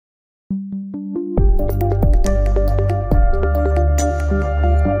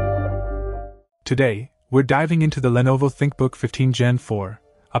Today, we're diving into the Lenovo ThinkBook 15 Gen 4,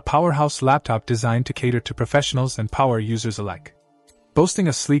 a powerhouse laptop designed to cater to professionals and power users alike. Boasting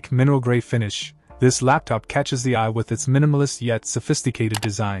a sleek mineral gray finish, this laptop catches the eye with its minimalist yet sophisticated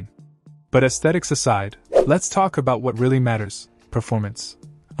design. But aesthetics aside, let's talk about what really matters: performance.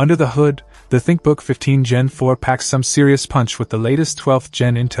 Under the hood, the ThinkBook 15 Gen 4 packs some serious punch with the latest 12th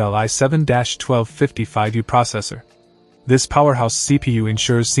Gen Intel i7-1255U processor. This powerhouse CPU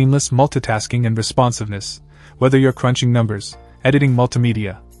ensures seamless multitasking and responsiveness, whether you're crunching numbers, editing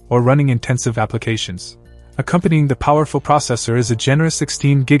multimedia, or running intensive applications. Accompanying the powerful processor is a generous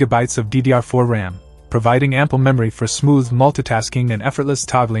 16GB of DDR4 RAM, providing ample memory for smooth multitasking and effortless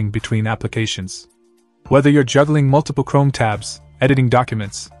toggling between applications. Whether you're juggling multiple Chrome tabs, editing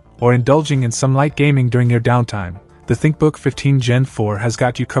documents, or indulging in some light gaming during your downtime, the ThinkBook 15 Gen 4 has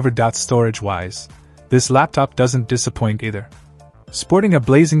got you covered. Storage-wise, this laptop doesn't disappoint either. Sporting a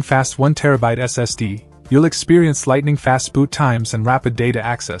blazing fast 1TB SSD, you'll experience lightning-fast boot times and rapid data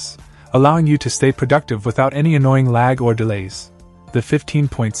access, allowing you to stay productive without any annoying lag or delays. The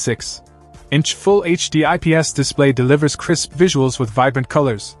 15.6-inch Full HD IPS display delivers crisp visuals with vibrant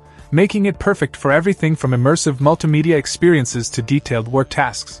colors, making it perfect for everything from immersive multimedia experiences to detailed work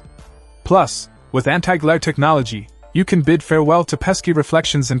tasks. Plus, with anti-glare technology, you can bid farewell to pesky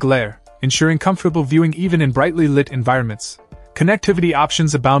reflections and glare, ensuring comfortable viewing even in brightly lit environments. Connectivity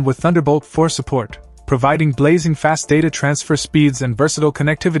options abound with Thunderbolt 4 support, providing blazing fast data transfer speeds and versatile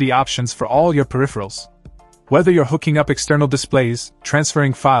connectivity options for all your peripherals. Whether you're hooking up external displays,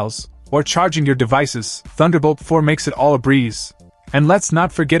 transferring files, or charging your devices, Thunderbolt 4 makes it all a breeze. And let's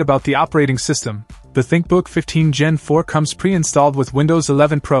not forget about the operating system. The ThinkBook 15 Gen 4 comes pre-installed with Windows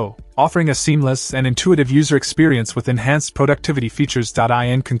 11 Pro, offering a seamless and intuitive user experience with enhanced productivity features.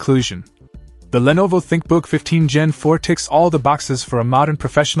 In conclusion, the Lenovo ThinkBook 15 Gen 4 ticks all the boxes for a modern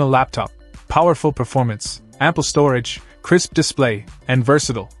professional laptop: powerful performance, ample storage, crisp display, and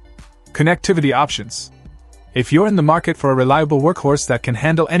versatile connectivity options. If you're in the market for a reliable workhorse that can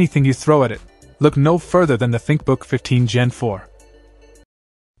handle anything you throw at it, look no further than the ThinkBook 15 Gen 4.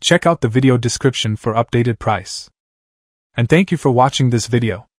 Check out the video description for updated price. And thank you for watching this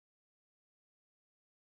video.